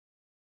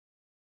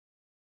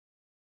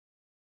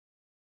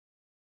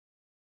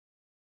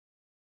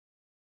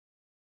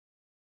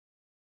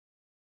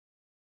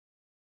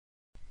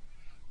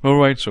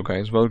Alright, so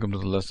guys, welcome to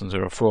the lesson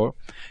 04.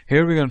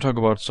 Here we're going to talk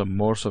about some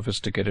more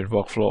sophisticated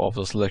workflow of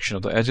the selection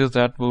of the edges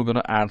that we're going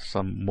to add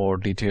some more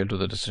detail to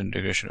the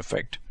disintegration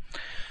effect.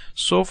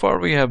 So far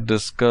we have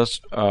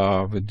discussed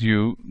with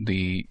you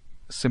the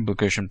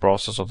simplification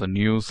process of the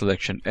new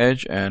selection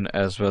edge and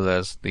as well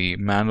as the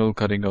manual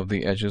cutting of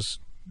the edges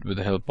with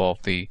the help of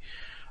the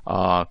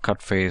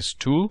cut face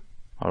tool.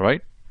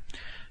 Alright,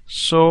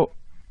 so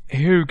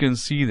here you can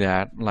see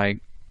that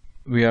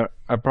we are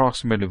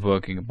approximately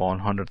working upon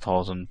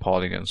 100,000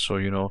 polygons,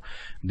 so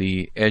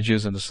the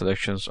edges and the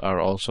selections are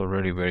also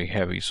really very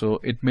heavy, so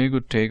it may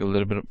could take a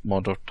little bit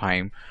amount of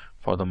time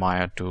for the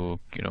Maya to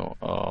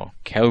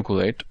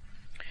calculate,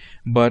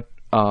 but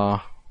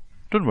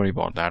don't worry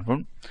about that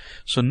one.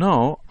 So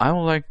now I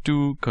would like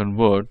to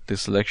convert the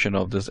selection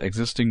of this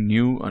existing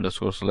new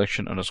underscore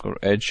selection underscore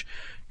edge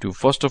to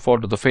first of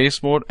all to the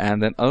face mode,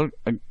 and then I'll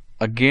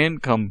again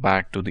come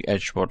back to the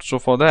edge mode. So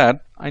for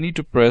that I need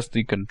to press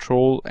the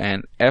Control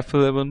and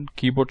F11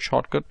 keyboard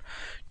shortcut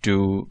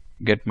to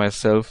get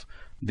myself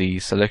the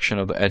selection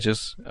of the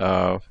edges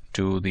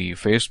to the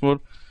face mode,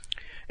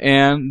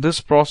 and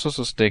this process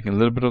is taking a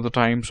little bit of the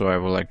time, so I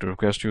would like to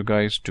request you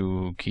guys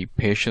to keep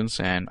patience,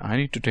 and I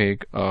need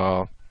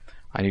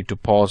to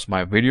pause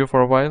my video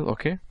for a while.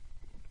 Okay,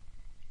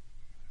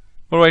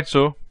 alright,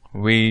 so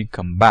we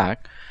come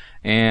back,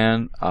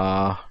 and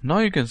now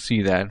you can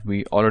see that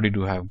we already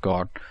do have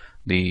got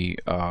the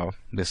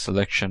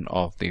selection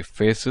of the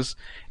faces,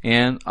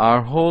 and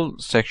our whole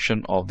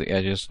section of the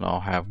edges now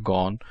have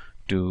gone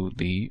to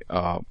the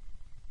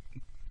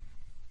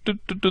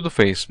to the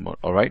face mode.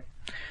 Alright,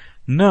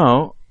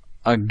 now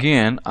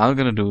again I'm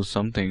gonna do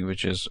something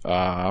which is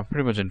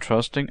pretty much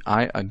interesting.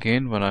 I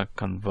again wanna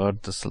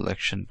convert the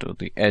selection to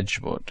the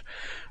edge mode.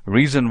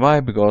 Reason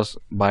why? Because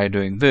by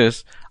doing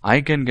this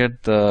I can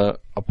get the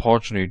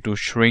opportunity to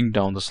shrink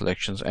down the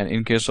selections, and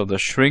in case of the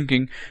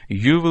shrinking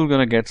you will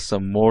gonna get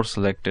some more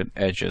selected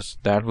edges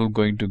that will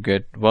going to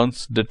get,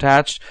 once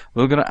detached,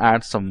 we're gonna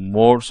add some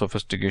more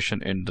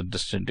sophistication in the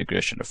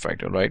disintegration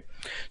effect. Alright,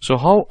 so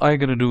how I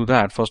gonna do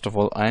that? First of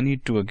all, I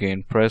need to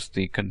again press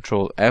the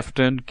Control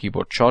F10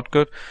 keyboard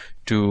shortcut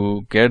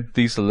to get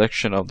the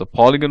selection of the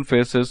polygon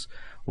faces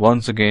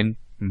once again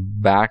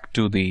back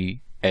to the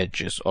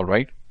edges.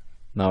 Alright,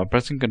 now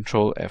pressing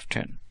Control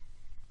F10.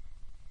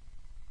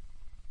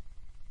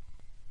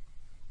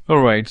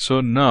 Alright,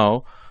 so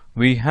now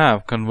we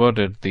have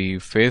converted the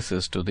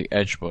faces to the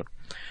edge mode.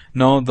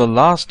 Now the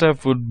last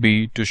step would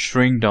be to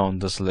shrink down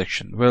the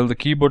selection. Well, the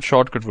keyboard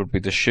shortcut would be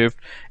the Shift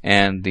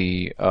and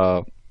the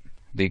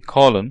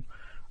colon,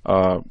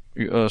 the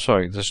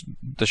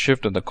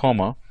Shift and the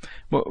comma.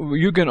 But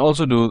you can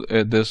also do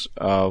this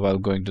while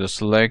going to the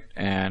select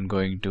and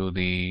going to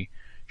the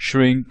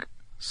shrink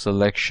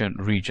selection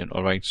region.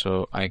 Alright,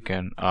 so I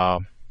can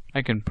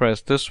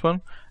press this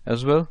one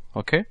as well.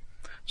 Okay,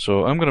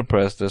 so I'm gonna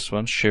press this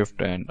one, Shift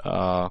and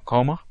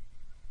comma.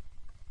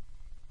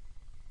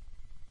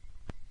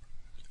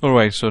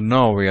 Alright, so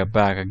now we are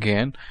back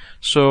again.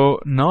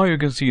 So now you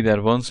can see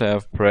that once I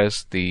have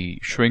pressed the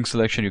shrink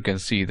selection, you can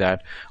see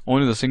that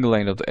only the single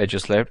line of the edge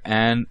is left,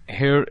 and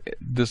here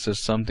this is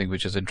something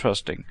which is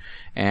interesting,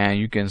 and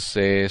you can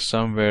say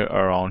somewhere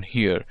around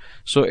here.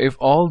 So if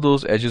all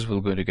those edges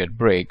will going to get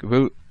break,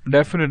 we'll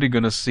definitely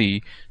gonna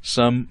see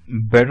some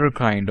better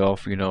kind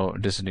of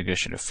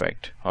disintegration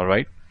effect.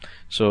 Alright,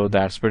 so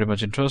that's pretty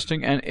much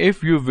interesting, and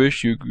if you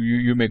wish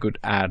you may could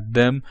add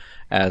them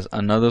as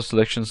another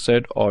selection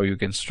set, or you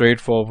can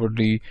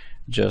straightforwardly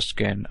just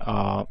can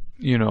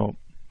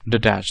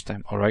detach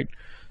them. Alright,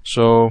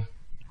 so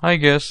I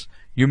guess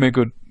you may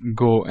could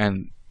go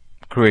and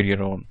create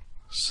your own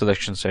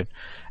selection set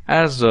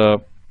as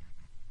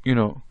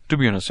to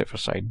be on a safer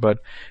side, but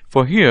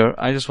for here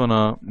I just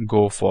wanna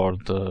go for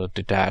the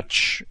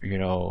detach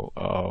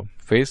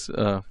face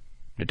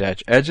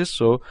detach edges.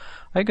 So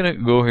I'm gonna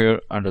go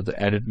here under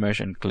the edit mesh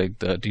and click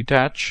the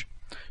detach.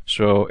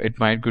 So it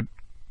might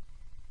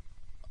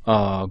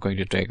going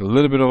to take a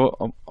little bit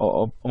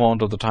of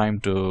amount of the time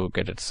to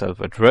get itself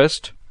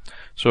addressed,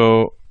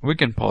 so we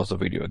can pause the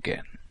video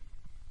again.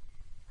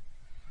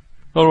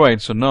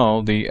 Alright, so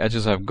now the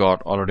edges have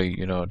got already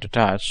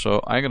detached,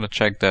 so I'm gonna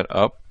check that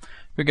up.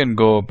 We can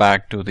go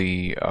back to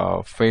the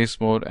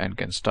face mode and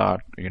can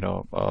start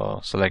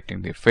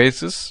selecting the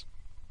faces.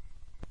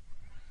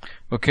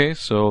 Okay,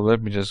 so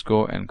let me just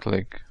go and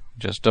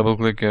just double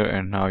click here,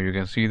 and now you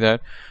can see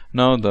that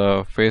now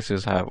the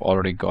faces have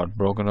already got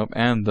broken up,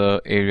 and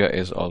the area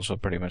is also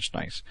pretty much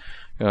nice.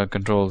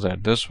 Controls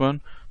at this one.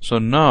 So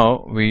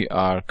now we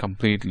are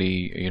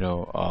completely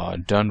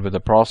done with the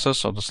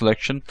process of the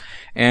selection.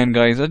 And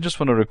guys, I just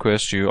want to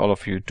request you, all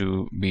of you,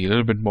 to be a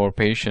little bit more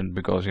patient,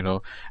 because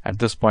at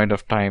this point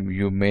of time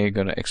you may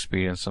gonna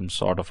experience some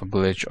sort of a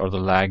glitch or the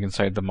lag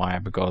inside the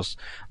Maya, because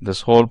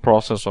this whole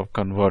process of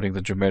converting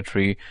the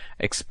geometry,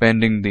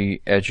 expanding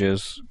the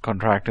edges,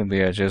 contracting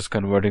the edges,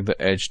 converting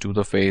the edge to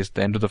the face,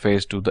 then to the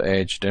face to the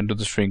edge, then to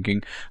the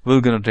shrinking,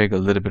 will gonna take a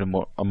little bit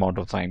more amount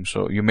of time.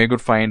 So you may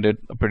could find it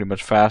pretty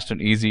much fast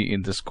and easy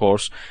in this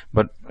course,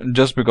 but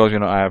just because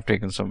I have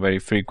taken some very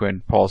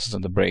frequent pauses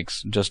and the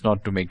breaks, just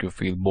not to make you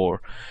feel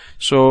bored.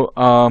 So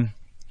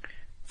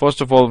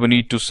first of all, we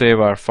need to save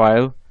our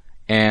file,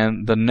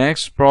 and the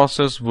next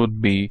process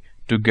would be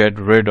to get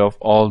rid of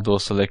all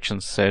those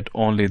selections set.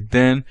 Only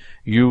then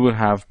you will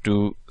have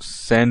to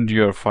send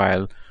your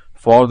file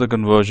for the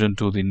conversion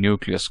to the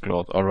nucleus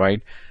cloth.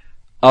 Alright,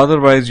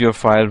 otherwise your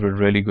file will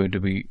really going to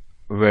be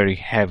very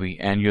heavy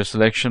and your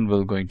selection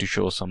will going to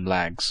show some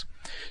lags.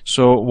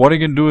 So what you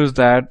can do is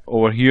that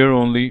over here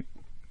only,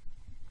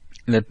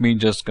 let me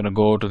just gonna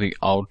go to the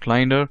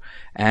outliner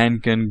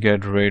and can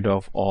get rid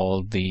of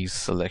all these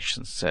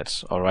selection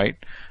sets. Alright,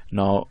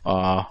 now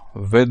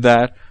with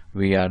that,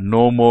 we are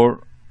no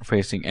more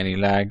facing any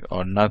lag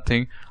or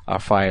nothing. Our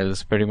file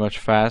is pretty much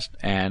fast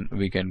and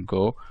we can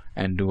go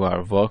and do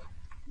our work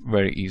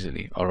very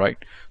easily. Alright,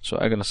 so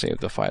I'm gonna save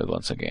the file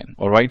once again.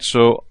 Alright,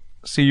 so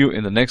see you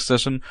in the next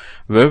session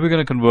where we're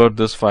gonna convert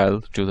this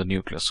file to the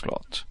nucleus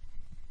cloth.